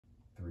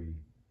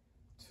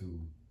2.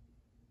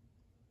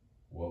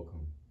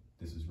 Welcome.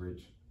 This is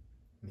Rich.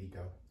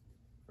 Nico.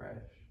 Fresh.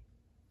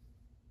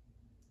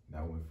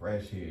 Now we're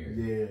fresh here.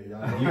 Yeah,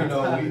 You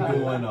know we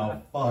doing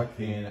a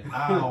fucking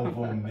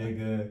album,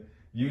 nigga.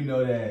 You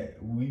know that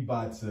we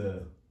about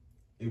to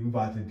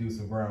do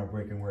some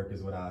groundbreaking work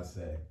is what I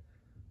say.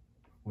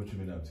 What you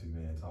been up to,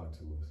 man? Talk to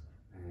us.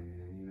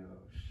 And you know,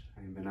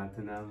 I ain't been up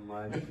to nothing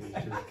much.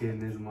 It's just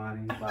getting this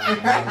money,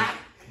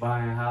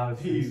 buying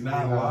houses. He's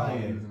not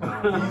lying.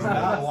 He's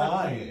not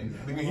lying.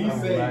 Nigga, he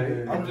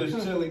said, I'm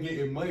just chilling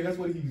getting money. That's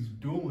what he's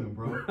doing,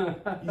 bro.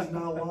 He's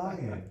not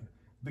lying.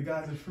 The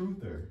guy's a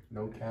truther.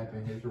 No cap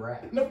in his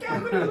rap. No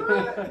cap in his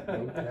rap.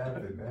 No cap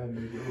in that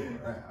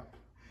nigga rap.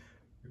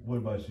 What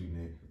about you,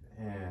 Nick?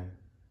 Man,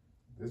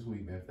 this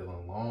week been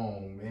feeling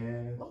long,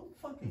 man. Low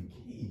fucking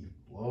key.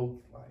 Long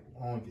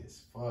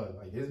as fuck.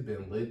 Like, it's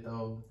been lit,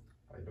 though.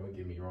 Like, don't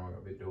get me wrong,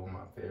 I've been doing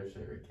my fair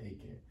share of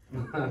caking.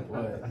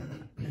 But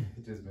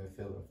it's just been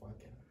feeling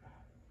fucking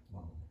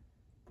Long.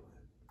 But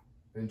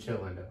been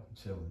chilling, though.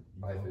 Chilling.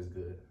 Life is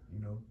good.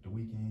 You know, the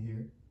weekend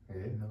here.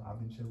 Yeah. You know, I've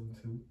been chilling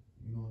too.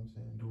 You know what I'm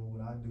saying? Doing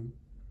what I do.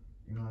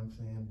 You know what I'm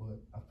saying? But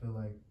I feel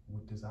like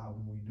with this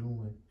album we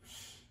doing,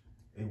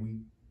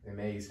 It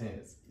made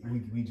sense.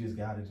 we just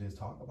gotta just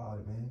talk about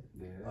it, man.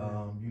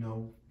 Yeah. You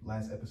know,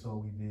 last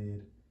episode we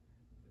did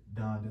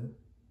Donda.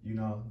 You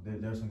know,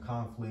 there's some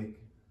conflict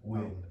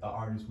with an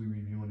artist we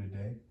reviewing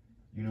today.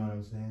 You know what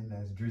I'm saying?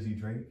 That's Drizzy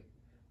Drake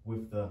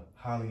with the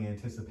highly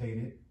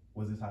anticipated.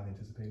 Was this highly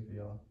anticipated for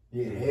y'all?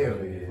 Yeah,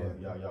 hell yeah.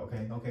 Y'all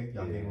okay?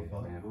 Y'all gave a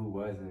fuck. Man, who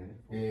wasn't?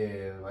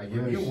 Yeah, like,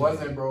 Real if you shit.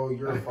 wasn't, bro,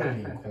 you're a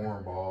fucking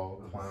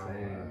cornball. I'm Clown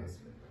saying. ass.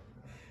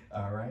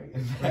 All right.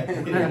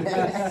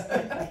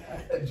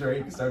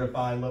 Drake,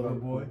 certified lover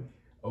boy.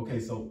 Okay,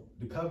 so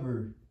the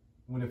cover,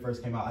 when it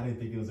first came out, I didn't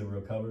think it was a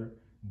real cover,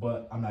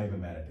 but I'm not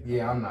even mad at it.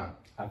 Yeah, I'm not.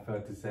 I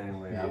felt the same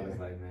way. Yeah. I was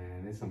like,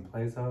 man, it's some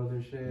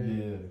placeholder shit.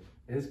 Yeah,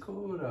 It's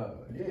cool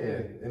though. Yeah,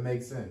 it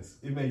makes sense.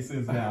 it makes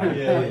sense now.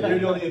 Yeah, you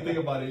don't even think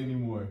about it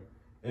anymore.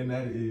 And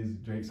that is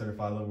Drake,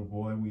 certified lover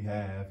boy. We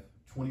have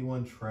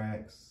 21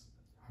 tracks.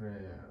 Yeah,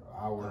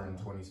 hour and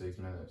 26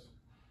 minutes.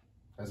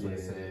 That's what it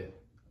Yeah. said.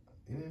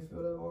 It didn't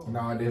feel that long. No,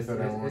 I didn't feel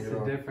that long It's at a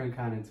all. different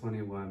kind of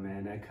 21,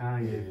 man. That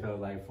Kanye Yeah. felt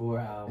like 4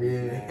 hours.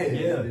 Yeah. Man.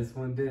 Yeah. This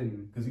one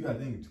didn't. Because you gotta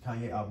think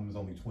Kanye album is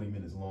only 20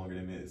 minutes longer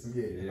than this.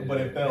 Yeah. But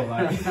it felt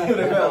like it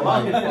felt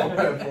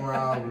like 4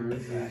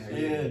 hours.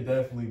 Yeah,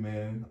 definitely,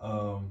 man.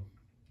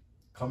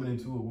 Coming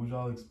into it, what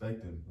y'all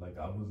expecting? Like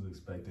I was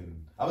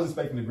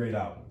expecting a great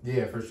album.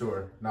 Yeah, for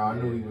sure. No, I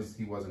knew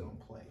he wasn't gonna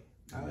play.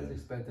 I was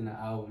expecting an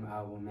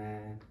album,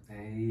 man,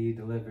 and he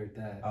delivered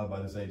that. I was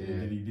about to say, Yeah.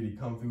 did he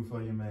come through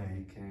for you, man?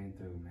 He came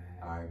through, man.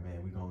 All right,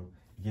 man. We gonna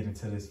get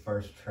into this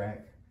first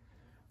track.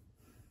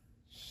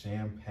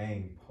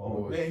 Champagne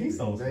poetry. Man, he's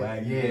so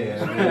swaggy. Yeah.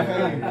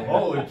 Champagne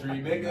poetry,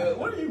 nigga.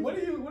 What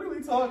are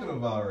we talking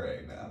about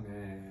right now?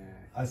 Man.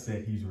 I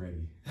said he's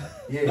ready.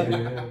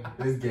 Yeah,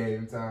 it's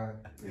game time.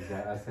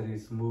 Exactly. I said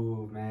he's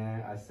smooth,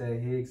 man. I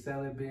said he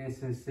excel at being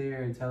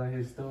sincere and telling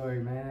his story,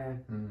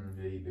 man.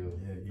 Yeah, you do.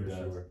 Yeah, he for does.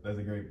 sure.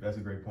 That's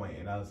a great point.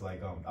 And I was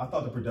like, I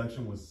thought the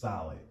production was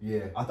solid.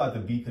 Yeah. I thought the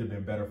beat could have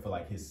been better for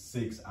like his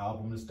 6th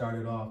album to start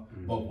it off.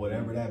 But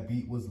whatever that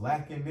beat was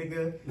lacking,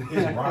 nigga,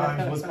 his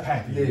rhymes was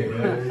packing. Yeah.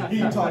 Nigga. He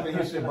talking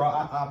his shit, bro.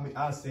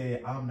 I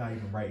said I'm not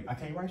even right. I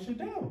can't write shit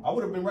down. I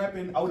would have been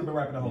rapping the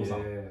whole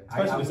song.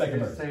 Especially I the second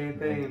was verse. the same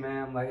thing,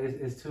 man. I'm like,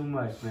 it's too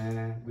much,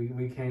 man.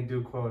 We can't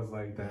do quotes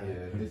like that.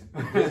 Yeah,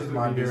 this is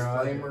my You're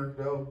on. disclaimer,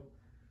 though.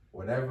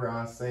 Whatever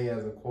I say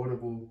as a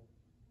quotable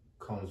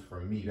comes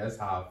from me. That's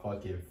how I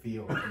fucking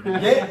feel.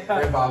 Yeah.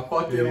 If I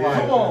fucking Yeah.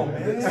 like. Come on,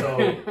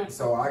 man.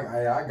 So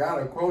I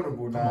got a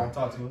quotable Come now. on,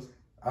 talk to us.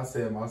 I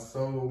said my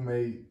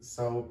soulmate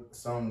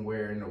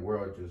somewhere in the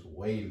world just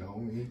waiting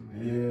on me.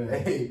 Yeah.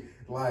 Hey,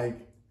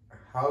 like,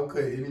 how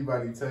could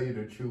anybody tell you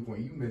the truth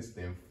when you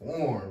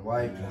misinformed?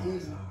 Like,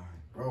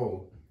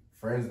 bro,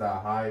 friends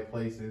that hide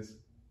places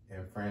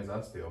and friends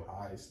I still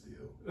hide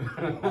still.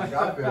 Like,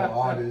 I feel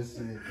all this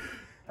shit.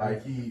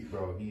 Like, he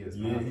is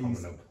not coming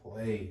to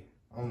play.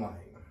 I'm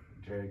like,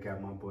 Drake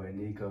got my boy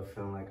Nico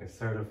feeling like a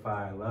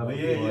certified lover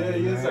Yeah, boy.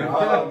 yeah, man.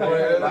 certified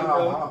boy.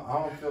 I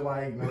don't feel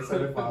like no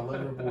certified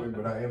lover boy,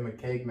 but I am a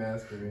cake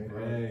master. And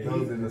Right.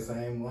 those in the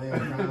same lane,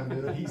 kind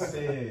of. He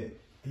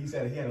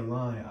said he had a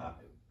line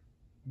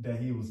that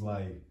he was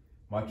like,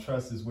 "My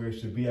trust is where it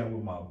should be at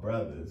with my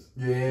brothers."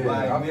 Yeah,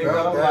 Like, I nigga,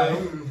 felt I'm that.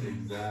 like,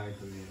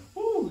 Exactly.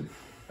 woo.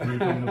 Here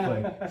coming to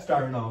play.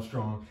 Starting off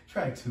strong.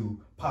 Track 2,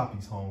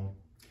 Poppy's home.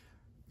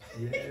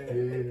 Yeah.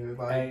 Yeah,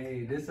 like,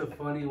 Hey, this is a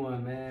funny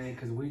one, man,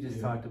 because we just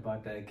Yeah. talked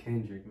about that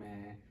Kendrick,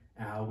 man,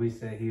 and how we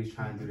said he was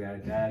trying to do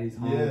that daddy's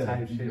home Yeah,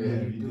 type shit. yeah,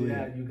 When he you do did.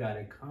 that, you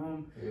gotta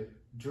come. Yeah.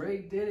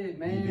 Drake did it,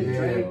 man. He did.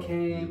 Drake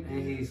came He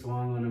and he did.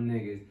 swung on them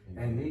niggas. He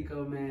And did.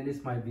 Nico, man,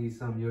 this might be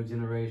something your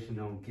generation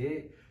don't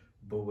get.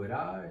 But with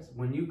ours,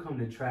 when you come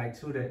to track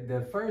 2,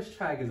 the first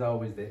track is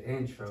always the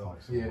intro.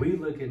 Talk to Yeah. me. We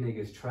look at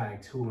niggas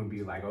track 2 and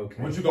be like,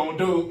 okay. What you gonna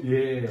do?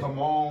 Yeah. Come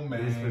on,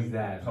 man. This was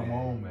that, Come man.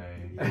 on,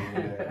 man.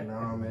 yeah,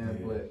 no,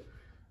 man, but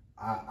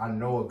I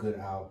know a good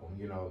album.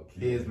 You know,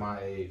 kids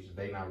my age,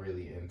 they not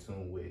really in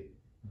tune with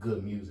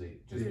good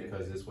music just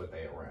because it's what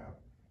they around.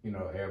 You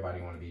know,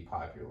 everybody want to be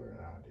popular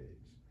nowadays.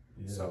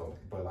 Yeah. So,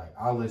 but like,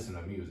 I listen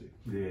to music.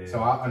 Yeah. So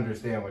I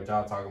understand what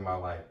y'all talking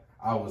about. Like,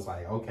 I was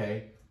like,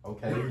 okay,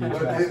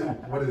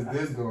 what is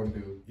this gonna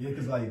do? Yeah,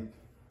 because like,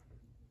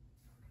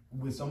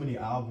 with so many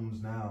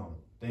albums now,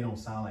 they don't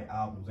sound like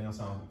albums. They don't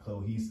sound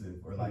cohesive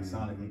or like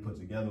sonically put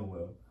together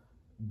well.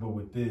 But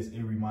with this,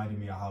 it reminded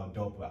me of how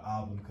dope an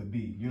album could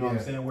be. You know what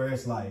I'm saying? Where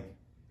it's like,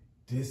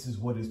 this is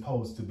what it's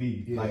supposed to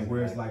be. Yeah, like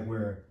where it's like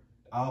where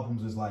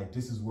albums is like,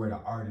 this is where the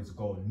artists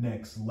go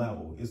next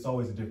level. It's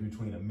always a difference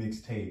between a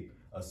mixtape,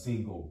 a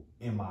single,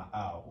 and my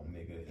album,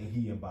 nigga. And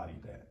he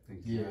embodied that.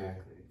 Exactly. Yeah,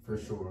 for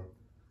sure.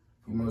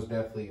 You most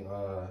definitely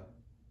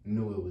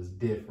knew it was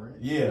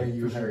different. Yeah, when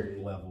you heard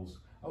it. Levels.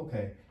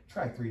 Okay.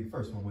 Track 3, the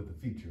first one with the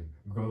feature.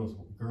 Girls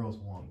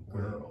Want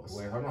Girls.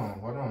 Wait, hold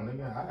on,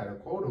 nigga. I had a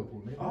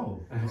quotable, nigga.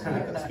 Oh,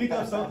 speak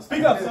up, son.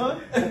 Speak up,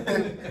 son.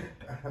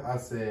 I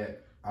said,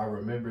 I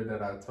remember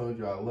that I told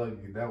you I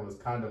love you. That was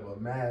kind of a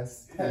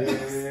mass.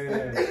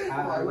 Yeah,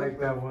 I like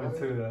that one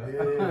too.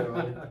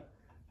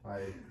 Yeah,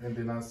 and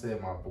then I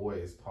said, my boy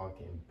is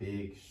talking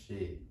big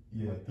shit.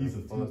 Yeah, he's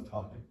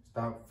talking.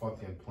 Stop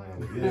fucking playing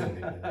with this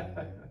nigga,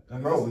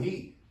 man. Bro,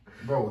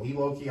 he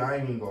low key. I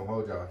ain't even gonna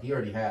hold y'all. He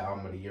already had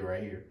album of the year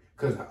right here.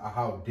 Cause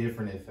how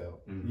different it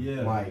felt.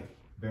 Yeah. Like,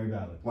 very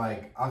valid.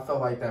 Like, I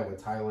felt like that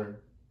with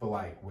Tyler, but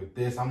like with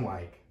this, I'm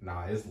like,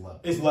 nah, it's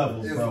levels. It's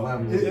levels, bro.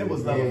 It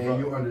was levels, bro.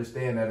 And you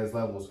understand that it's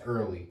levels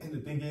early. And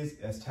the thing is,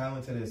 as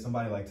talented as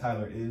somebody like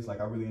Tyler is,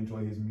 like I really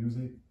enjoy his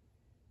music,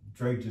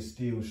 Drake just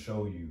still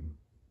show you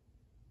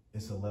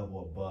it's a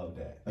level above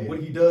that. Like what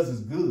he does is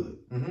good,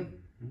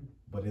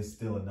 but it's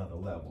still another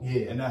level.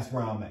 Yeah. And that's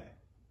where I'm at.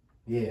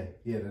 Yeah,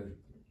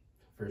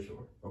 for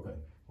sure. Okay.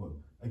 Well,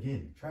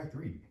 again, track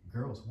 3,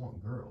 Girls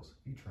Want Girls,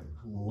 featuring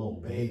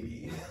Lil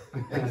Baby.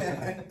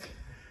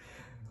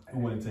 Who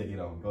wouldn't take it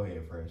on? Go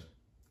ahead, Fresh.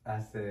 I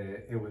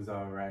said it was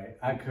all right.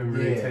 I couldn't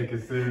really take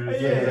it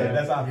serious. Yeah,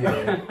 that's how I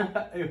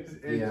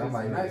feel. I'm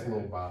like, nice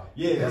little bob.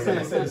 Yeah,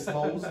 they said it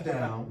slows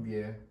down.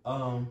 Yeah.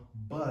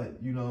 But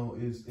you know,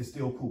 it's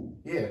still cool.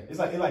 Yeah. It's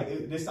like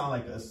this sound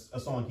like a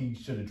song he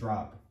should have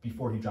dropped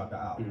before he dropped the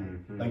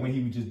album. Like when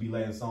he would just be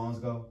letting songs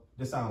go.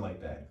 This sound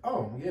like that.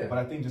 Oh yeah. But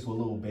I think just with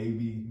Lil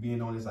Baby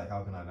being on this, like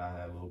how can I not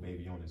have Lil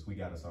Baby on this? We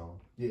got a song.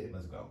 Yeah.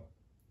 Let's go.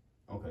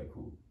 Okay,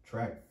 cool.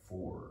 Track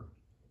 4.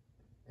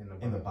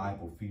 In the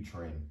Bible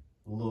featuring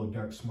Lil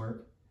Durk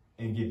Smirk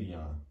and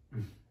Giveon.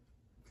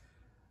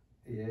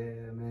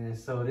 Yeah, man.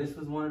 So this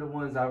was one of the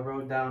ones I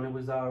wrote down. It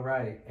was all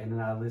right, and then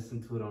I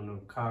listened to it on the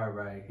car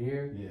right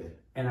here. Yeah.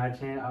 And I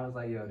was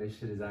like, yo, this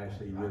shit is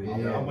actually really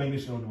good. I'm waiting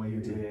this shit on the way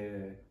here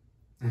too.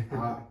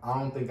 Yeah. I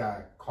don't think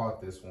I caught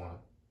this one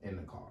in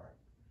the car.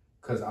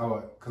 Cause I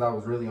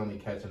was really only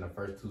catching the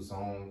first 2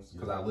 songs.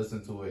 Cause I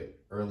listened to it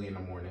early in the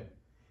morning,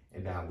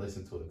 and then I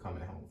listened to it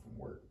coming home from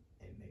work.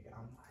 And nigga,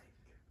 I'm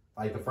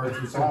like the first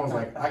 2 songs,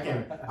 like I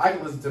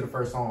can listen to the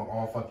first song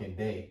all fucking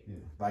day. Yeah.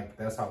 Like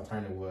that's how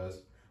turn it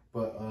was.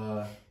 But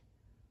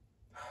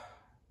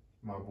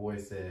my boy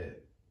said,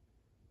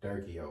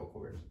 Durky, of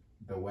course.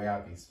 The way I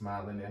be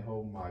smiling at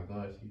home, my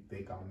gosh, you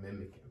think I'm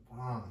mimicking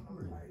Vaughn.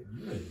 I'm like,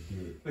 you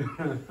did.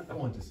 I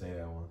wanted to say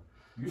that one.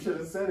 You should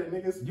have said it,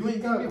 niggas. You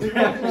ain't got me a fucking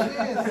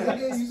chance,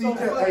 nigga. You so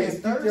fucking thirsty.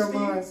 Speak your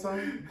mind,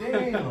 son.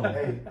 Damn.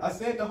 Hey, I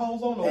said the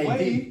hoes on the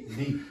way.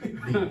 Deep.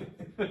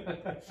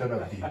 Shut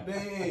up, Deep.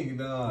 Dang,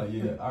 nah,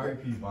 yeah.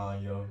 R.I.P.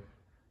 Vaughn, yo.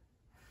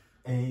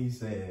 And he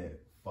said,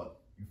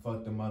 you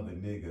fuck them other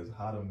niggas.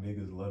 How them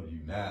niggas love you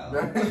now?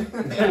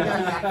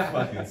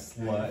 Fucking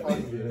slut.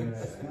 Fucking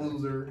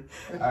loser.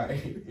 All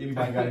right.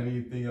 Anybody got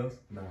anything else?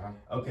 Nah.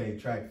 Okay,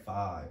 track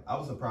 5. I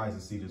was surprised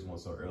to see this one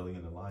so early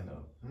in the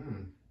lineup.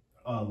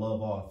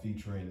 Love Off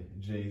featuring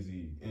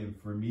Jay-Z. And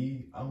for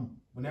me,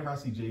 whenever I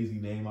see Jay-Z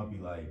name, I'll be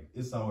like,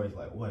 it's always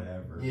like,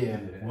 whatever. Yeah.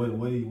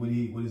 What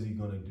is he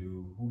gonna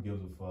do? Who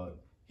gives a fuck?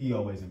 He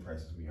always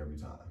impresses me every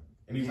time.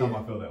 Anytime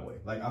I feel that way.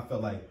 Like I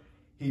felt like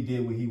he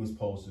did what he was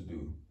supposed to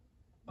do.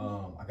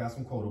 I got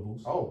some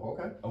quotables. Oh,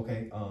 okay.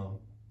 Okay.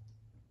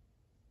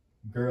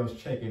 Girls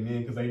checking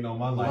in because they know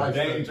my life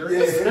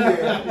dangerous. Yeah,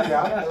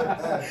 I love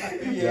that.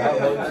 I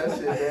love that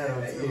shit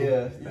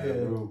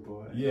down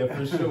too. Yeah,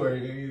 for sure.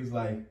 And he was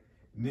like,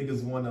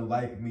 niggas want to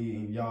like me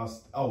and y'all.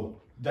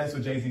 That's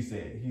what Jay-Z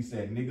said. He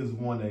said, niggas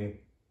want to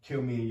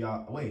kill me and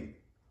y'all. Wait.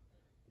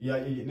 Yeah,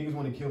 niggas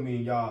want to kill me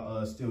and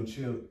y'all still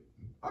chill.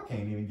 I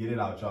can't even get it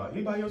out, y'all.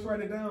 Anybody else write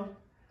it down?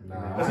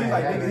 Nah, because he's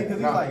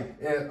like,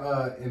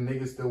 and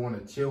niggas still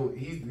want to chill.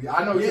 He's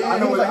like,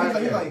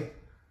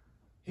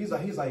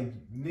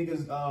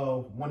 niggas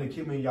want to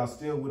kill me and y'all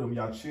still with him,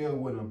 y'all chill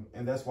with him,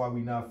 and that's why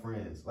we not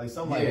friends. Like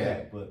something like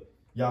that, but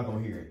y'all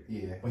gonna hear it.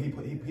 Yeah. But he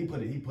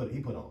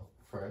put on.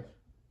 Fresh.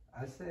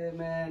 I said,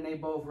 man, they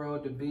both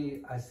rode the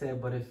beat. I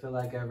said, but it feel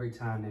like every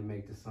time they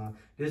make the song,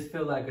 this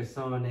feel like a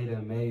song they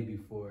done made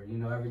before. You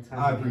know, every time.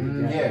 I agree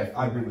with that. Yeah,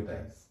 I agree with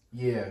that.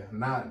 Yeah,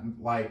 not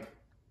like.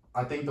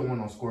 I think the one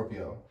on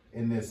Scorpio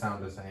and this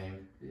sound the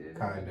same,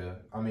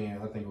 kinda. I mean,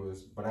 I think it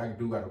was, but I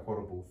do got a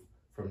quotable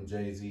from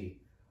Jay-Z.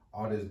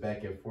 All this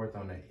back and forth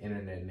on the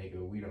internet, nigga.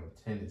 We don't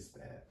tennis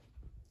that.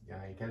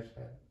 Y'all ain't catch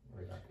that?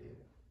 Like I did.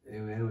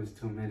 It was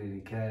too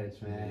many to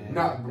catch, man.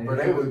 No, but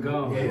they was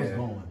going. It was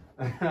going.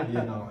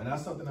 You know, and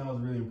that's something I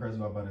was really impressed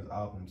about his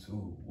album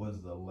too,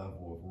 was the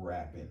level of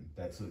rapping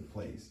that took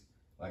place.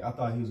 Like I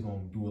thought he was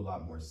gonna do a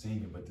lot more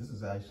singing, but this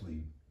is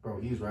actually, bro,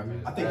 he's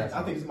rapping. I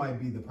think this might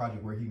be the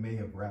project where he may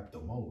have rapped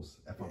the most.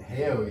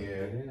 Hell yeah.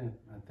 Yeah,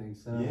 I think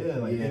so. Yeah,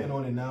 like thinking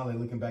on it now, like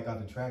looking back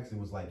at the tracks, it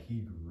was like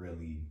he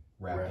really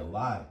rapped a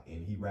lot,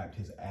 and he rapped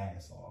his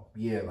ass off.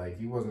 Yeah, like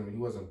he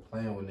wasn't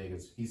playing with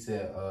niggas. He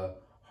said,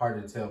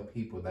 hard to tell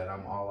people that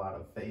I'm all out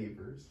of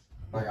favors.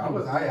 Like I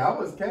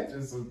was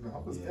catching some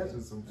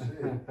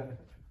shit.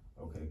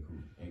 Okay, cool.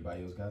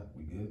 Anybody else got?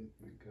 We good?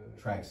 We good.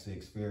 Track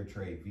 6, Fair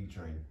Trade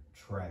featuring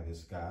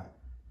Travis Scott.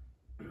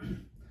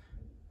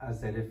 I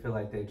said it feel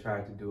like they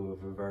tried to do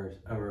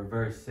a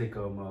reverse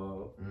sicko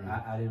mode.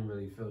 I didn't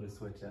really feel the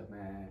switch up,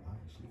 man. I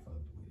actually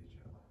fucked with it,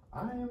 yo.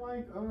 I ain't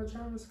like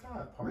Travis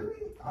Scott.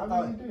 Really? I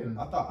really didn't.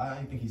 I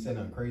didn't think he said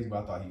nothing crazy,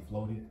 but I thought he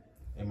floated.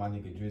 And my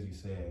nigga Drizzy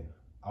said,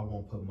 I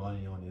won't put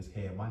money on his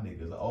head. My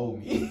niggas owe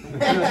me.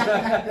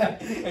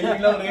 And you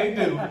know they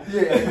do.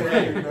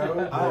 Yeah, you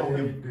know. I don't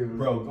give,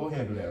 bro, go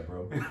handle that,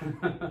 bro.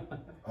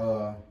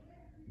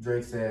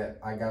 Drake said,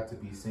 I got to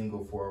be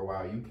single for a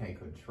while. You can't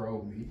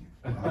control me.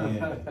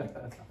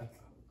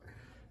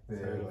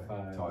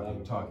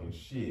 Talking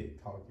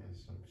shit. Talking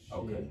some shit.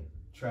 Okay.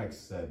 Track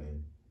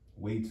 7,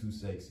 Way Too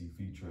Sexy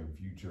featuring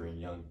Future and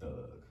Young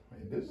Thug.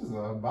 Man, this is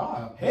a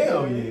vibe.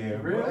 Hell yeah,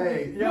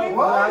 Really? Hey, Yo,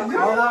 what?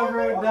 all I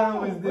wrote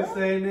down was this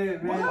ain't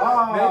it, man.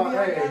 Oh, Maybe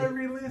I hey. gotta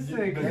re-listen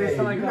because Hey, it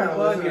sound like you I'm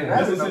gotta listen to bugging. that.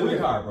 This is in the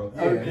car, bro.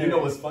 Yeah. And you know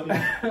what's funny?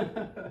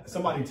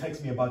 Somebody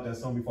texted me about that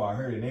song before I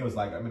heard it, and they was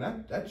like, I mean,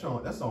 that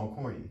song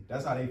corny.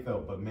 That's how they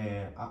felt. But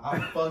man, I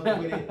fucked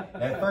with it.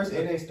 At first,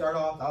 it didn't start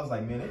off. I was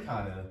like, man, they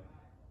kind of.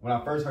 When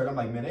I first heard, I'm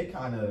like, man, they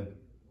kind of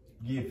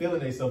feeling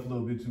themselves a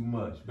little bit too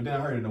much. But then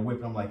I heard it in the whip,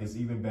 and I'm like, it's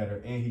even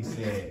better. And he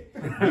said,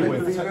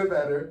 It's even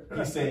better.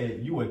 He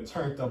said, you a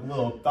turned up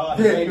little thought.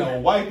 There ain't no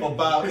wipe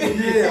about it.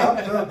 Yeah,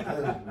 I'm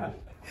done.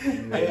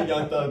 And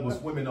Young Thug was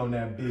swimming on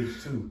that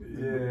bitch too.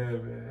 Yeah,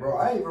 man. Bro,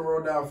 I even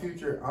wrote down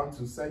Future, I'm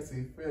too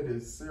sexy for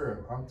this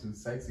syrup. I'm too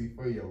sexy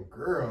for your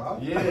girl.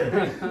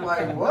 Yeah.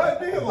 Like,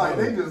 what? Nigga? Like,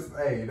 they just,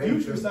 hey. They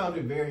Future just,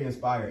 sounded very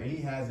inspired, and he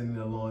hasn't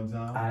in a long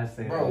time. I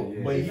say Bro, that,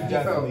 yeah. But he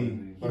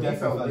definitely felt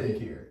felt like he lit.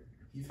 cared.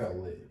 He felt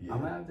lit. Yeah. I'm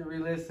gonna have to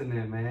re-listen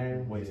it,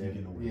 man. Wait till you get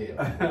in the whip.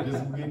 Yeah.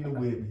 Just get in the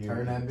whip here.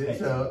 Turn that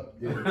bitch up.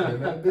 Yeah,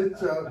 turn that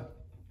bitch up.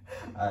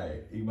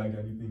 Alright, anybody got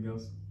anything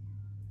else?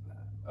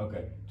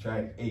 Okay,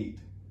 track 8,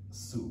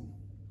 Sue.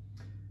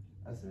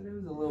 I said it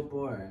was a little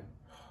boring.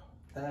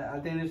 I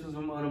think this was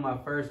one of my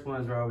first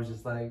ones where I was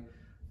just like,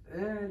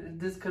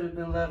 this could have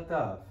been left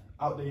off.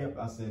 Out there, yep,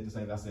 I said the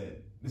same. I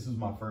said, this was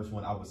my first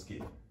one I would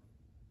skip.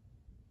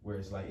 Where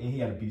it's like, and he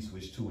had a beat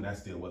switch too, and that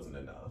still wasn't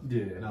enough.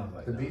 Yeah. And I was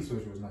like, The no. beat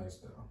switch was nice,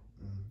 though.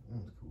 It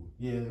was cool.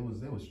 Yeah, it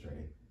was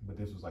straight. But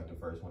this was like the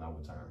first one I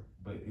would turn.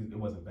 But it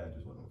wasn't bad,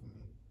 just wasn't for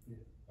me.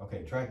 Yeah.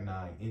 Okay, track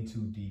 9, In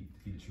Too Deep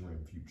featuring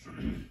Future.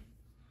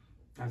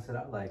 I said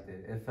I liked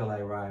it. It felt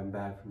like riding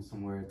back from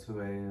somewhere at 2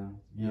 a.m.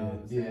 You know Yeah,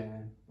 what I'm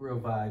saying? Real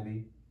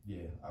vibey.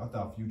 Yeah, I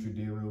thought Future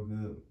did real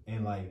good.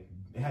 And like,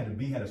 the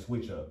beat had a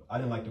switch up. I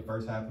didn't like the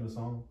first half of the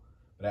song,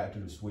 but after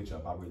the switch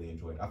up, I really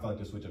enjoyed it. I felt like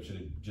the switch up should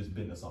have just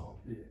been the song.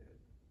 Yeah.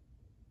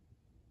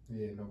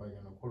 Yeah, nobody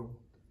got no quote.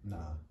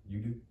 Nah, you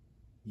do?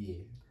 Yeah.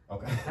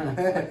 Okay.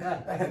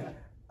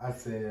 I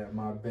said,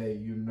 my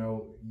babe, you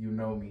know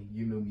me.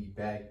 You knew me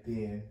back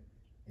then.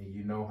 And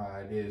you know how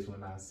it is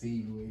when I see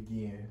you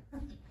again.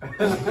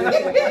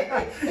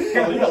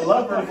 Oh, you a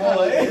lover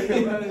boy. This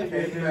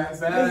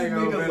This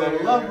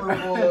nigga's a lover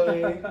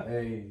boy.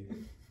 Hey,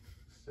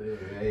 shit,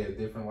 hey, a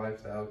different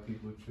lifestyle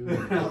people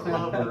choose.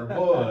 Lover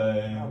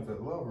boy. I'm the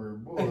lover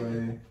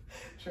boy.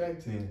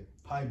 Track 10,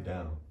 Pipe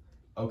Down.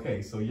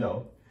 Okay, so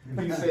yo,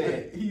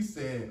 he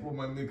said what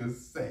my niggas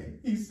say.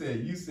 He said,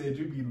 you said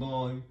you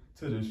belong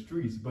to the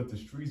streets, but the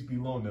streets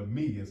belong to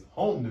me. It's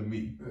home to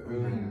me.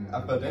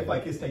 I felt that's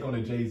like his take on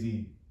the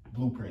Jay-Z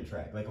Blueprint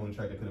track, like on the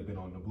track that could have been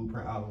on the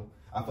Blueprint album.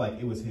 I feel like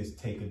it was his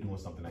take of doing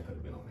something that could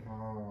have been on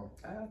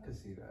there. I could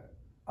see that.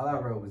 All I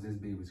wrote was this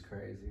beat was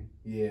crazy.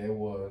 Yeah, it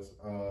was.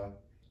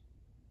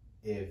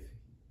 If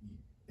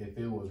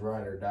it was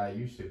ride or die,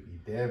 you should be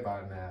dead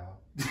by now.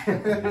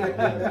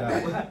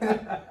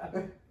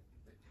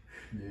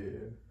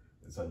 Yeah.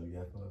 That's all you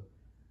got for?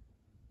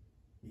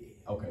 Yeah.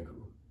 Okay,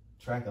 cool.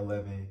 Track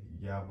 11,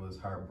 Yaba's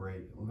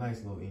Heartbreak.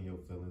 Nice little In Your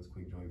Feelings,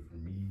 quick joint for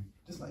me.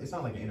 Just like, it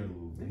sounded like an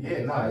interlude.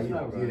 Yeah, nah, it's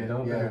not right.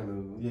 Dope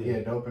interlude. Yeah,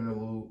 dope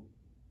interlude.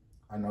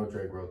 I know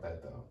Drake wrote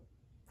that though.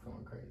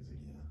 Going crazy.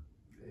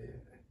 Yeah.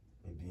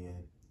 And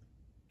then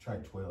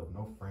track 12,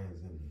 No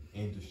Friends in the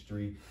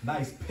Industry.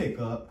 Nice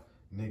pickup,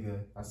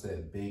 nigga. I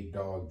said big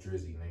dog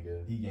Drizzy,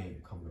 nigga. He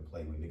ain't coming to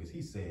play with niggas.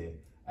 He said,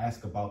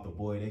 ask about the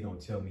boy, they gonna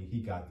tell me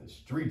he got the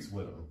streets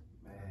with him.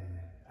 Man,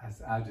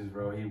 I just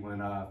wrote he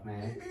went off,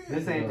 man.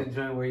 This ain't the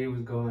joint where he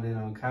was going in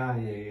on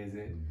Kanye, is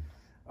it?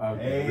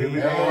 Okay. Hey, we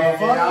yo, go.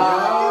 fuck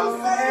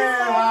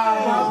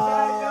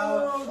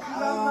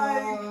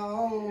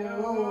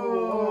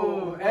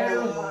Yo,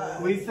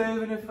 you, we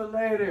saving it for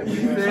later. We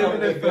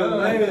saving it for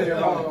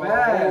later.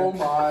 Oh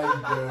my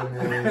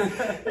goodness.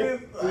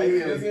 He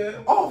is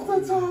off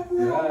the top.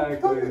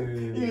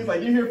 Exactly. He was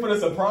like, "You here for the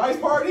surprise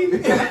party?"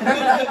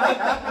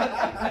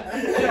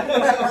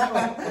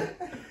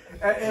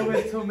 It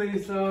was too many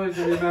songs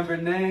to remember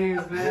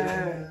names,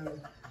 man.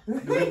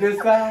 Did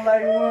this sound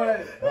like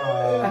what?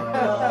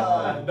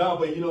 No,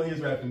 but you know he was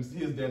rapping.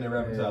 He was down there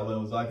rapping to our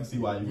level, so I can see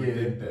why you would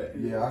think that.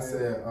 Yeah, I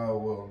said,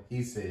 well,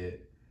 he said,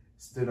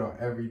 stood on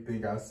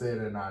everything I said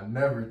and I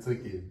never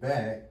took it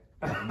back.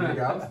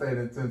 Nigga, I'm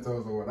standing 10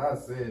 toes on what I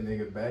said,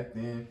 nigga, back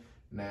then,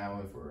 now,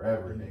 and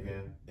forever,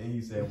 nigga. And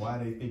he said, "Why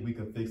they think we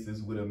could fix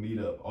this with a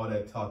meetup? All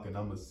that talking,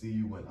 I'ma see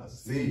you when I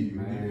See you,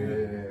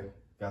 nigga.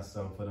 Got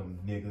something for them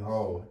niggas."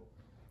 Oh,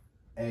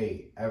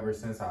 hey, ever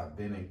since I've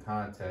been in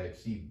contact,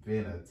 she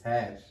been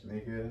attached,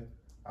 nigga.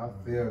 I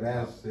feel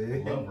that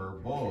shit. Lover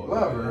boy.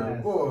 Lover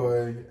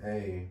boy.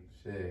 Hey,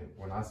 shit.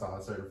 When I saw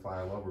a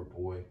certified lover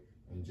boy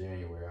in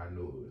January, I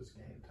knew it was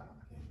game time.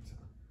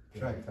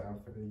 Game time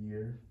for the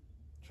year.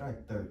 Track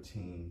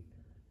 13,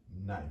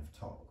 Knife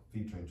Talk,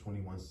 featuring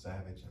 21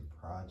 Savage and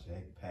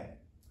Project Pat.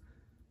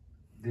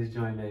 This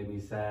joint made me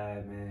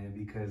sad, man,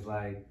 because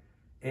like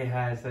it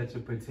had such a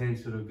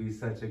potential to be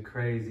such a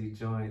crazy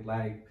joint.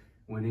 Like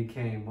when it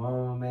came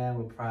on, man,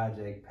 with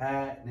Project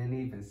Pat and then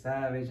even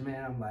Savage,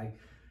 man, I'm like,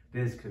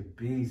 this could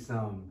be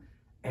something.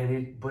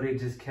 But it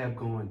just kept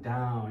going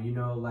down, you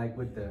know, like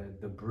with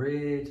the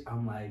bridge.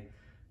 I'm like,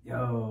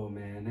 yo,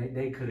 man,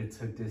 they could have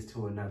took this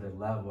to another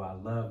level. I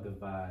love the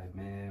vibe,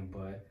 man,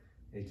 but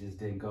it just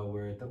didn't go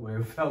where it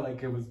felt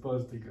like it was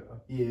supposed to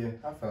go. Yeah,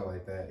 I felt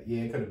like that.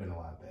 Yeah, it could have been a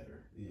lot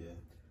better. Yeah,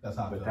 that's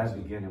how I But felt that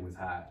too. beginning was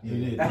hot. Yeah,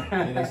 it did.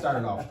 And they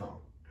started off strong.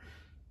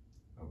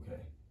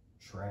 Okay,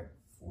 track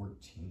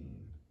 14,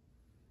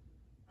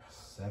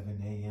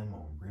 7 a.m.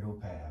 on Riddle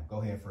Path.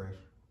 Go ahead, Fresh.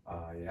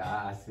 Oh,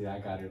 yeah, I see. I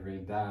got it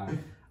written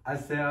down. I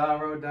said, all I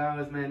wrote down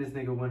was, man, this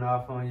nigga went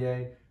off on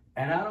Ye.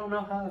 And I don't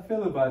know how I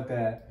feel about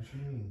that. What you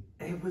mean?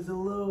 It was a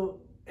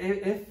little,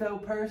 it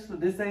felt personal.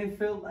 This ain't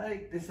feel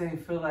like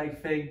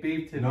fake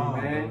beef to me,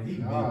 man. Bro, he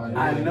Nah, beat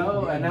I that.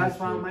 know, Yeah, and that's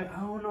shit. why I'm like, I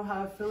don't know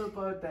how I feel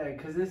about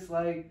that. Cause it's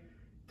like,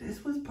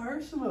 this was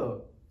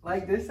personal.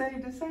 Like this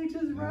ain't just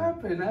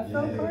rapping. That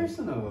felt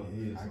personal.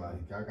 It is like,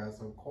 I got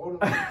some quotas.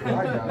 I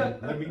got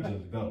it. let me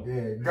just go.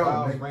 Yeah, go.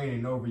 Clouds nigga.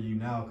 raining over you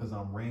now because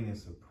I'm reigning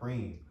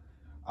supreme.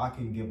 I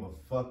can give a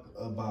fuck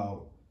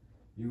about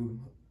you.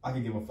 I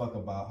can give a fuck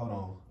about. Hold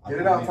on.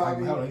 Get it out,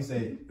 Tommy. Hold on. He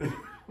said.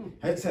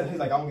 He's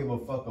like, I don't give a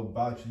fuck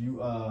about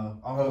you. I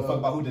don't give a fuck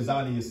about who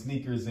designing your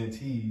sneakers and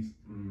tees.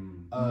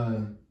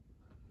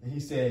 And he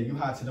said, you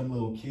hot to them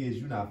little kids.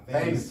 You not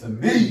famous to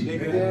me,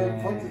 nigga.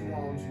 Nigga, fuck is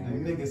wrong with The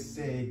you, nigga? nigga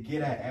said, get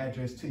that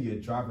address to your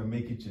driver,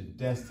 make it your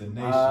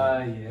destination.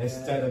 Yeah.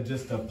 Instead of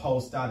just a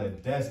post out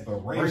of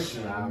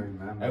desperation. I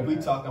remember. And we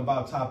that. talking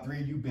about top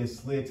 3, you been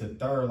slid to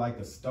 3rd like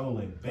a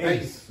stolen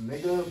Base,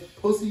 base. nigga,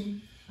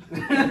 pussy.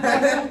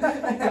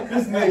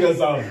 This nigga's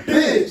a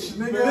Bitch,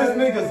 nigga. This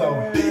nigga's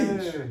a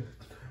bitch.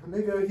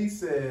 Nigga, he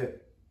said,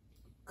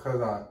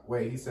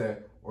 he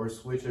said, or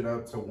switch it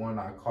up to one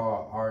I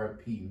call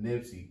R.P.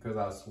 Nipsey, cause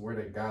I swear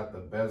to God, the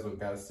bezel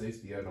got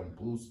 60 of them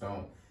blue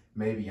stone.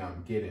 Maybe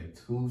I'm getting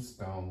 2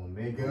 stone,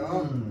 nigga.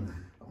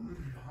 Oh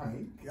my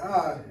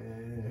God.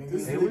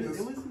 This It was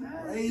nigga's nice.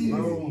 crazy.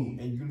 Bro,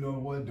 and you know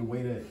what? The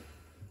way that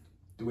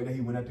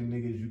he went at the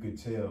niggas, you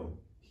could tell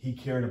he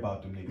cared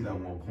about them niggas at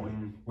one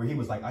point. Where he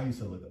was like, I used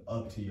to look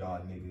up to y'all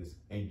niggas,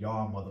 and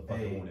y'all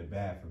motherfucker wanted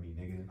bad for me,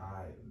 nigga.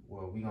 Alright,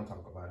 well, we gonna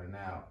talk about it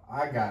now.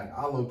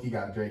 I low-key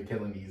got Drake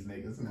killing these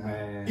niggas now.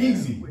 Man.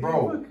 Easy.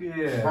 Bro.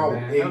 Yeah, Bro,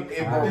 man.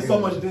 bro, There's so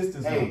much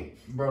distance. Hey,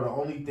 bro, the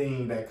only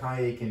thing that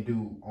Kanye can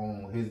do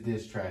on his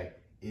diss track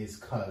is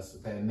cuss.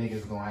 That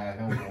nigga's gonna have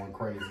him going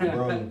crazy,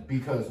 bro.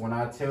 Because when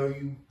I tell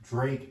you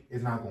Drake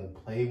is not gonna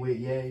play with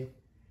Ye,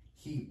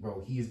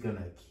 he's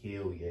gonna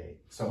kill Ye.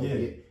 So,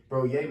 Yeah.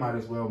 bro, Ye might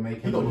as well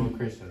make him a little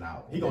Christian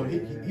out. He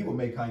will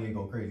make Kanye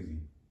go crazy.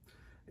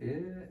 Yeah,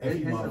 If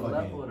he it's a motherfucking-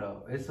 level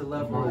though. It's a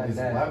level Bro, like it's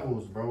that.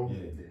 levels, bro. Yeah.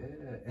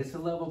 Yeah, it's a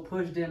level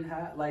Push didn't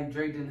have. Like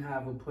Drake didn't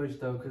have a Push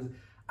though, because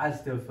I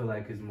still feel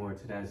like it's more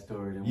to that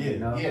story than we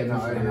know. Yeah,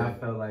 no, and yeah. I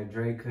felt like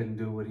Drake couldn't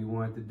do what he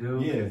wanted to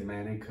do. Yeah. Because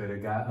man, it could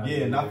have got. Yeah,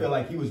 and I feel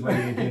like he was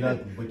ready to get up,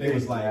 but they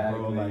was like,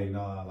 bro, Exactly. like,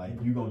 nah, like,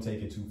 you gonna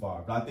take it too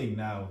far. But I think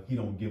now he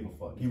don't give a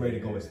fuck. He ready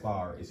to go as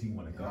far as he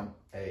wanna go.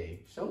 Hey,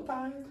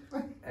 showtime.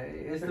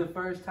 Hey, it's the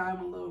first time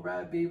a little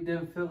rap beef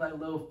didn't feel like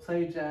little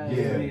play jazz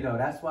Yeah. to me though.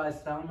 That's why I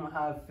said I don't know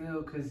how I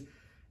feel because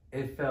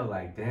it felt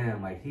like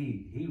damn, like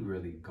he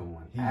really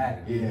going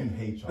at He it.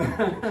 hate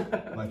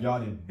y'all. Like y'all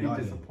didn't. He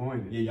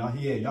disappointed. Yeah,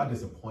 y'all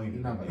disappointed.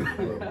 He's not gonna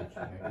do it,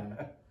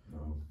 nigga.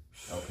 No.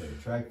 Okay,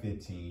 track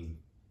 15,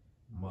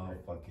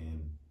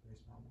 motherfucking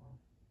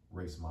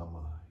Race My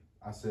Mind.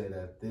 I said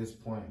at this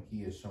point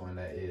he is showing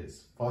that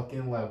it's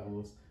fucking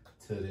levels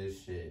to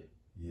this shit.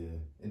 Yeah.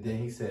 And then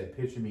he said,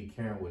 picture me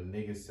caring what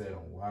niggas said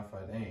on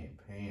Wi-Fi they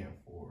ain't paying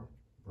for.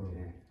 Bro.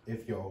 Yeah.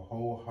 If your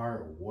whole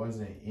heart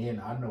wasn't in,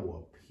 I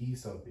know a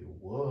piece of it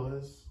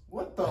was.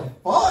 What the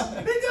fuck,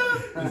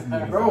 nigga? This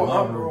nigga's Bro, a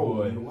lover bro,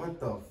 boy. what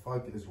the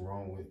fuck is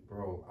wrong with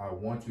bro? I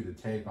want you to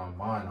change my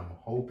mind. I'm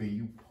hoping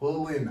you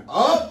pulling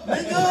up,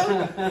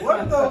 nigga.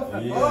 What the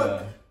fuck?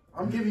 Yeah.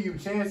 I'm giving you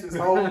chances,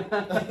 hope.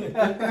 Bro,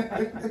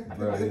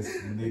 this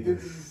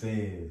nigga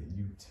said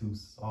you too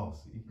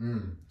saucy,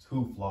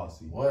 too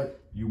flossy. What?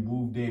 You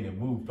moved in and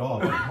moved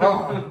off.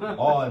 Ah,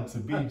 On to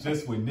be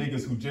just with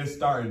niggas who just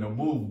starting to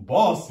move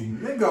bossy.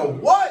 nigga,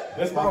 what?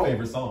 That's my Bro,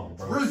 favorite song,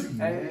 bro. Drizzy,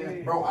 man.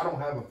 Hey. Bro, I don't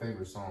have a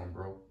favorite song,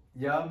 bro.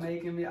 Y'all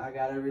making me, I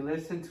gotta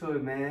re-listen to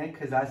it, man,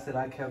 because I said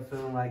I kept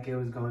feeling like it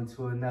was going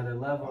to another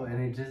level,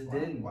 and it just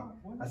didn't.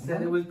 I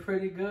said it was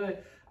pretty good.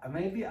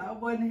 Maybe I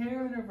wasn't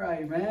hearing it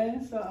right,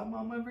 man, so I'm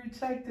gonna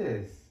recheck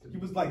this. He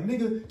was like,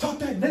 nigga, talk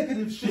that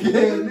negative shit, Yeah,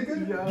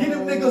 nigga. nigga. Yo. Get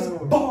them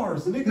niggas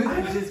bars, nigga.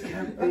 I just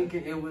kept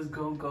thinking it was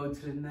gonna go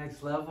to the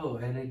next level,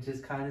 and it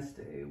just kind of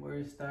stayed where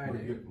it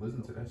started.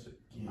 Listen to that shit.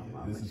 Yeah,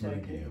 I'ma this is what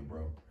check it again,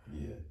 bro.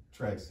 Yeah,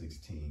 track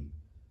 16.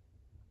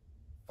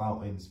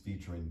 Fountains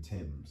featuring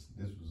Tim's.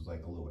 This was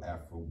like a little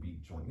Afro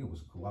beat joint. It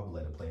was cool. I would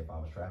let it play if I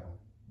was traveling.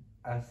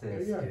 I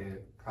said, Yeah.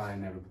 skip. Probably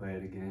never play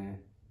it again.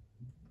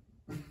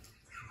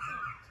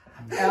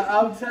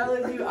 I'm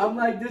telling you, I'm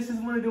like, this is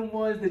one of them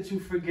ones that you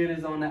forget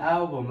is on the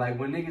album. Like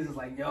when niggas is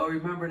like, yo,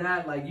 remember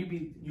that? Like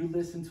you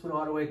listen to it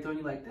all the way through and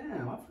you're like,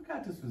 damn, I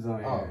forgot this was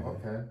on Oh,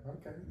 here.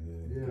 okay.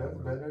 Yeah, that's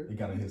better. He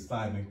got to hit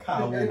Simon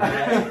Cowell. Where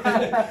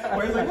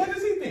he's like, what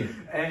does he think?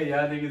 Hey,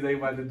 y'all niggas ain't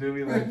about to do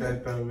me like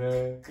that though,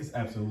 man. It's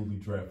absolutely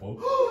dreadful.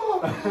 Boo.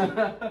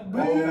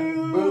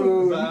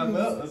 Boo. That's how I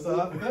felt. That's how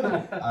I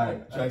felt. All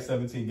right, track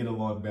 17, Get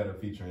Along Better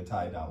featuring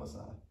Ty Dolla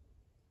 $ign.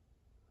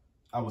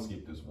 I will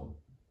skip this one.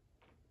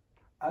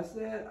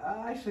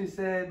 I actually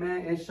said,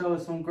 man, it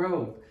shows some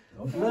growth.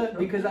 Okay. Look,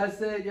 because I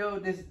said, yo,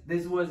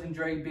 this wasn't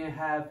Drake being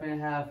half in,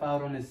 half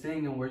out on the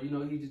singing where, you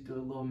know, he just do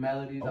a little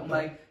melodies. I'm Okay.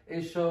 like,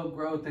 it showed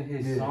growth in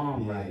his Yeah,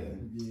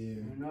 songwriting. Yeah.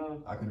 You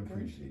know? I can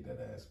appreciate that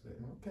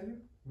aspect. Okay.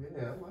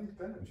 Yeah, I like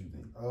that. What you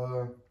think?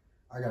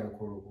 I got a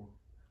quotable.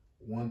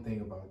 One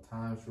thing about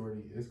time,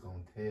 shorty, it's gonna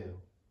tell.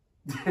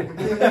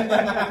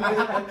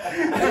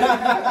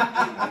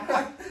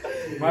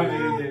 My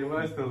nigga did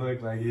must have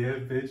looked like, yeah,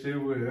 bitch, it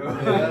will.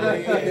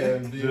 Yeah,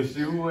 Just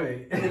you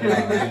wait. Oh,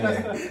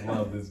 man,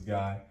 love this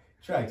guy.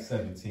 Track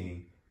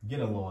 17, Get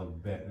Along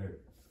Better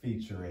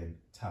featuring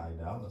Ty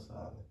Dolla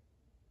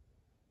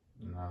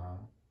 $ign. Nah.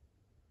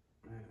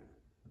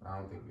 I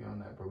don't think we on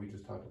that, but we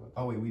just talked about that.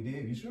 Oh, wait, we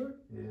did? You sure?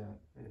 Yeah.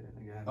 Yeah,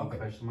 nigga, I Okay.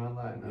 question my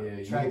line now.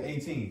 Yeah. Track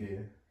 18, Yeah.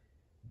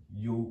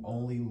 You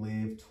Only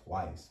Live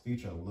Twice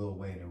featuring Lil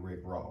Wayne and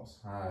Rick Ross.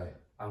 Alright.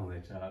 I'm gonna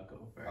let y'all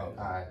go first. Okay.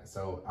 Alright.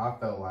 So I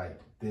felt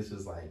like this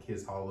was like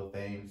his Hall of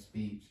Fame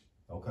speech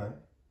Okay.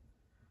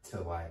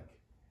 to like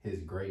his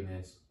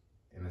greatness,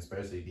 and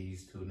especially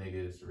these two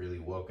niggas really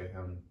welcome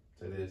him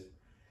to this.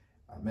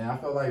 Man, I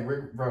felt like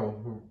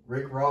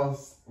Rick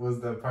Ross was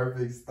the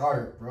perfect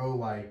start, bro.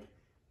 Like,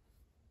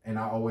 and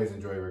I always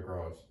enjoy Rick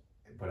Ross,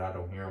 but I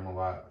don't hear him a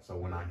lot. So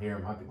when I hear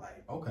him, I be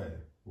like, Okay.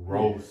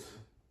 roast.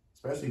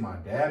 Especially my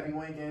dad be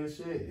winking and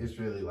shit. It's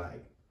really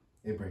like,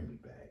 it brings me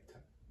back.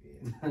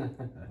 Yeah.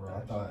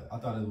 Bro, I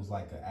thought it was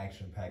like an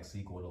action-packed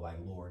sequel to like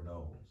Lord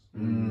Knows.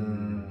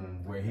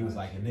 Where he was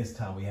like, and this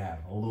time we have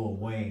Lil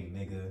Wayne,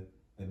 nigga.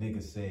 The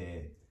nigga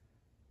said,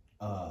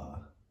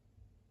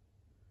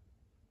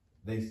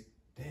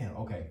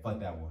 fuck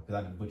that one, because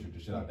I just butchered the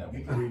shit out that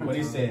one. But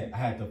he said, I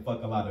had to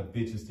fuck a lot of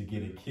bitches to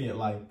get a kid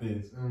like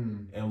this.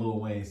 And Lil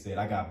Wayne said,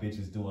 I got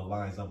bitches doing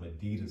lines, I'm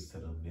Adidas to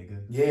them,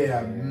 nigga.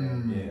 Yeah.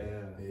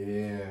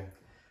 Yeah.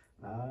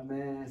 Nah,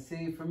 man.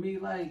 See, for me,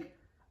 like,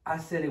 I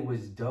said it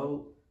was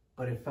dope,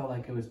 but it felt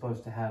like it was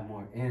supposed to have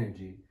more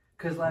energy.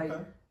 Cause like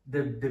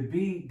the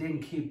beat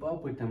didn't keep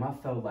up with them. I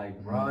felt like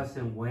Ross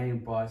and Wayne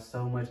brought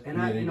so much,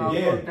 and I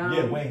wrote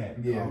down. Wayne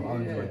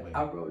had.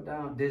 I wrote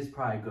down this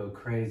probably go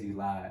crazy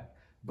live,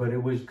 but it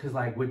was cause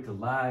like with the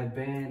live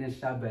band and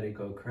shit, I bet it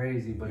go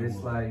crazy. But it's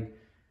like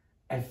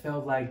it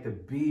felt like the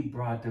beat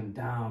brought them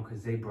down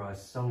cause they brought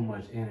so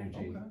much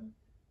energy. Okay.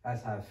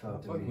 That's how it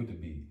felt to Fuck me. with the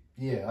beat.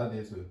 Yeah, I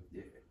did too.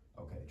 Yeah.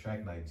 Okay,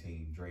 track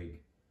 19,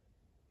 Drake,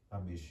 I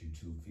Miss You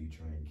Too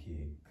featuring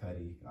Kid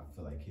Cudi. I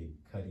feel like Kid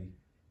Cudi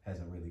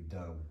hasn't really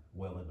done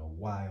well in a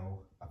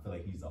while. I feel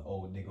like he's the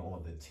old nigga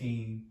on the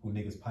team who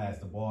niggas pass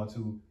the ball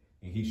to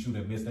and he shoot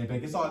and miss. They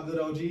think it's all good,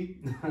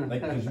 OG.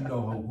 Like, because you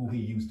know who he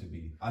used to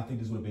be. I think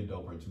this would have been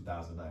doper in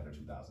 2009 or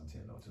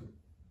 2010 though too.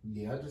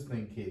 Yeah, I just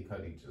think Kid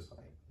Cudi just like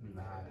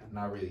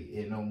not really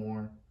it no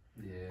more.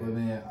 Yeah. But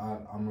then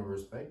I'm gonna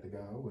respect the guy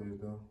always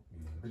though.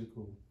 Pretty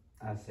cool.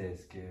 I said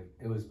skip.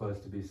 It was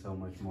supposed to be so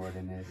much more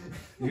than this.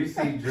 You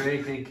see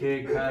Drake and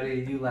Kid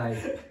Cudi, you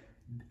like,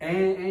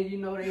 and you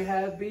know they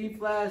had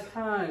beef last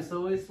time,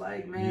 so it's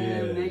like,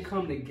 man, when they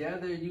come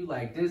together, you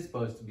like, this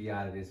supposed to be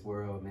out of this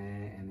world,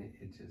 man, and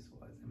it just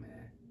wasn't,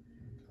 man.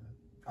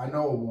 I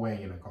know it will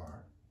Wayne in the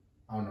car.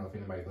 I don't know if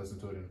anybody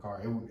listened to it in the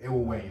car. It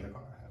will Wayne in the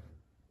car.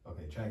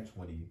 Okay, track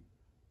 20,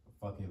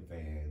 fucking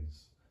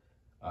fans.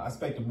 I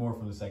expected more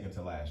from the second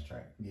to last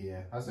track.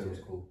 Yeah, I said it was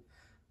cool.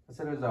 I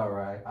said it was all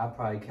right. I'll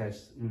probably catch,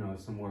 you know,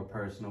 some more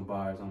personal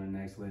bars on the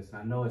next list.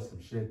 I know it's some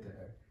shit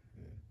there.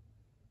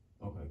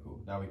 Yeah. Okay,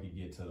 cool. Now we can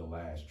get to the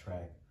last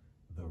track,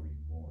 The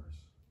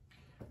Remorse.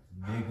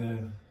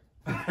 Nigga.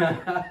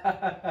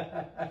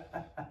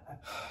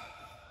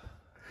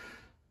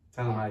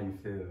 Tell them how you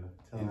feel.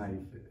 Tell them how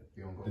you feel.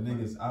 You don't go The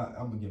niggas, I'm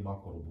gonna get my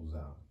quotables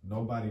out.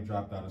 Nobody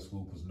dropped out of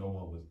school because no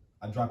one was.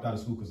 I dropped out of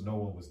school because no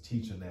one was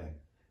teaching that.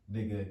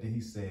 Nigga, then he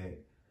said,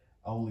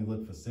 I only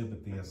look for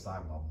sympathy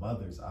inside my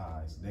mother's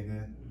eyes,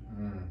 nigga.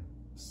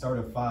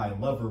 Certified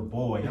lover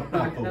boy. I'm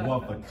not the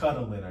one for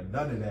cuddling or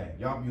none of that.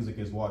 Y'all music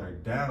is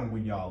watered down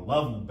when y'all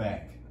love them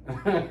back.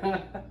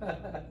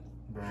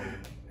 Bro.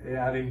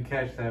 Yeah, I didn't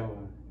catch that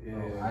one. Yeah,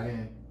 Bro,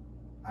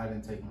 I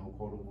didn't take no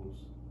quotables.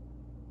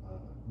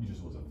 You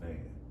just was a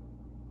fan.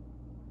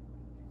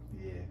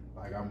 Yeah,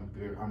 like I'm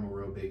a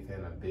real big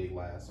fan of Big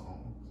Last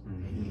songs,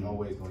 and he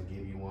always gonna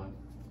give you one.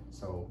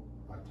 So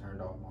I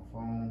turned off my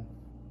phone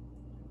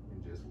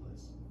and just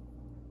listened.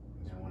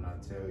 And when I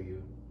tell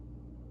you,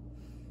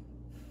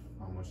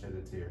 I'm gonna shed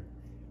a tear.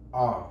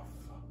 Oh,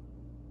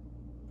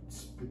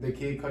 the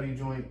Kid Cudi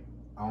joint,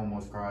 I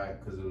almost cried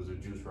because it was a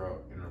Juice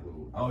WRLD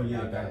interlude. Oh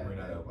yeah, I gotta bring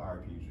that up.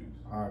 RP Juice.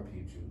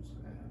 RP Juice,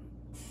 man.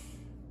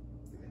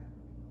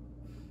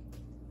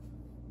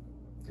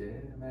 yeah,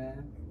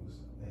 man. It was,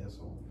 man,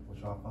 so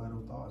what's your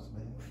final thoughts,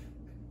 man?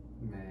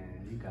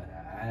 Man, you gotta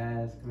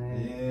ask,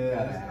 man. You Yeah,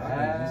 gotta I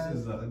think ask.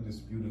 this is an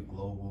undisputed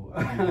global.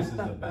 I think this is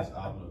the best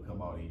album to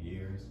come out in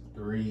years.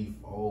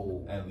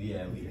 Threefold. At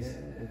least.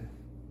 Yeah.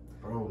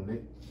 Bro,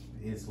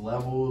 it's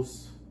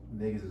levels.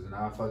 Niggas is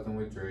not fucking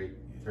with Drake.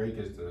 Drake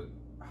is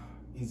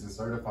he's a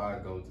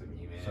certified GOAT to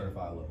me, man.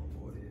 Certified lover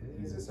boy.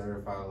 He's a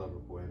certified lover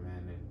boy,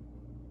 man, and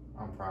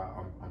I'm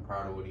proud. I'm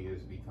proud of what he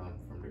has become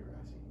from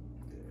Degrassi.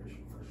 Yeah,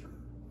 for sure.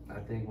 I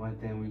think one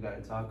thing we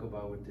gotta talk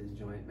about with this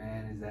joint,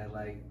 man, is that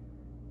like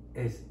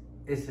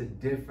it's a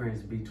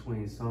difference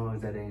between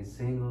songs that ain't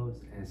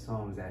singles and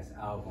songs that's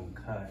album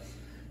cuts.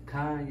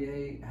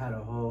 Kanye had a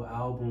whole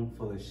album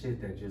full of shit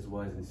that just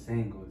wasn't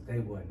singles. They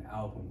wasn't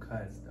album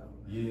cuts though.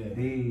 Yeah.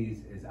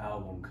 These is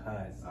album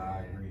cuts.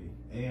 I man. agree.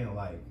 And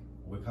like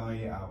with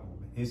Kanye album,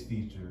 his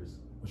features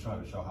was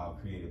trying to show how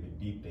creative and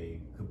deep they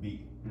could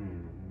be.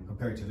 Mm-hmm.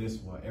 Compared to this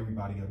one,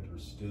 everybody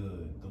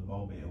understood the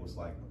moment. It was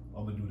like,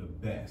 I'm gonna do the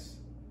best.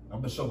 I'm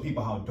gonna show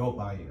people how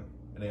dope I am.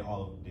 And they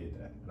all of them did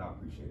that. And I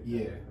appreciate it.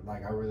 Yeah,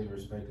 like I really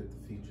respected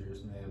the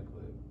features, man.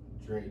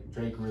 But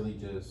Drake really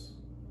just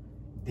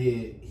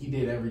did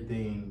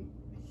everything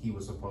he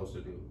was supposed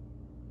to do.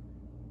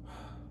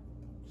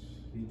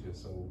 He's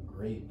just so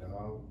great,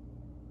 dog.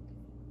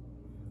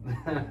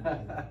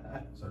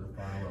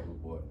 Certified lover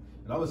boy.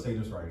 And I would say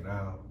this right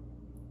now.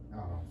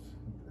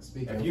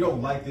 Speaking If you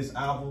don't like this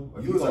album,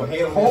 if You you was don't a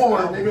hate on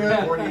corn, this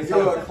album, nigga. or this You're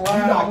a album, clown.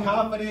 you're not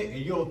confident and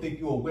you don't think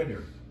you're a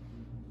winner.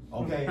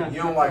 Okay? you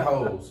don't like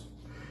hoes.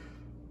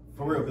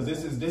 For real, because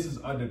this is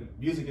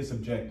music is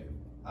subjective.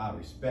 I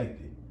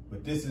respect it.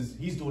 But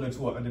he's doing it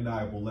to an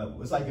undeniable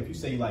level. It's like if you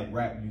say you like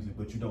rap music,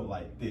 but you don't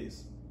like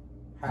this.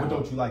 How? What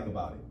don't you like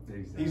about it?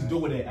 Exactly. He's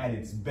doing it at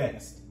its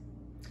best.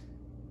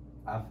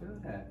 I feel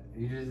that.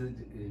 You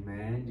just,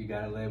 man, you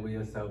gotta label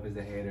yourself as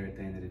a hater at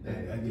the end of the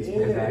day. At this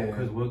Yeah.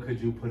 Because what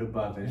could you put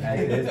above it? At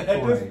this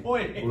At point, this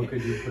point. what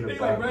could you put They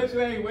above like,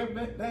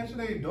 it? that shit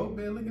ain't dope,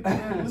 man. Look at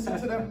that.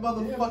 Listen to that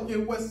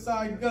motherfucking West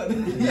Side Gun.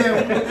 Yeah,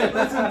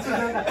 listen to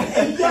that.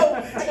 Hey, yo,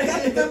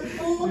 I got the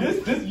food.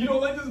 This, you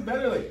don't like this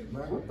better? Like,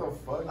 Man, what the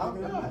fuck? I'm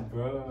nigga? not.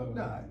 Bro. I'm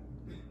not.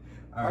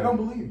 I don't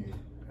believe you.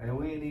 And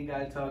we ain't even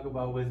gotta talk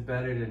about what's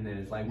better than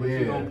this. Like, what Yeah.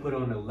 you gonna put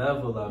on the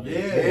level of Yeah,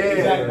 it?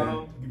 exactly. You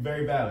know?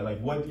 Very valid. Like,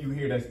 what do you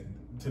hear that's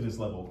to this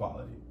level of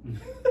quality?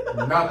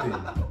 Nothing.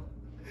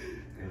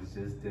 It's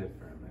just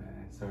different,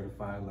 man.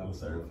 Certified level.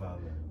 Certified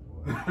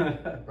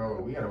level.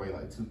 Bro, we gotta wait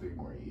like 2-3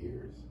 more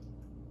years.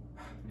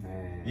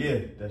 Man. Yeah,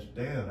 that's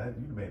damn.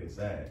 You made it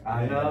sad. I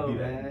It ain't know, gonna be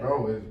that. man.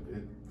 Bro,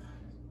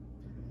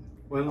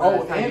 When Oh,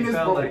 last time and you this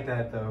felt bro- like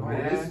that though,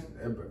 man?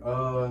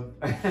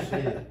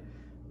 shit.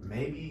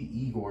 Maybe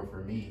Igor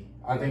for me.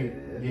 I think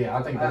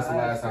that's the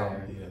last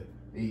time.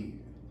 Yeah.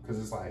 Because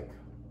it's like,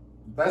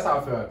 that's how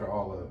I feel after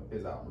all of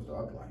his albums, though.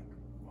 I'd be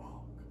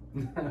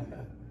like, fuck.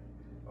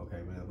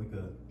 Okay, man. We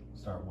could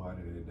start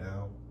winding it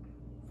down.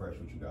 Fresh,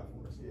 what you got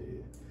for us?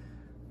 Yeah.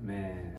 Man,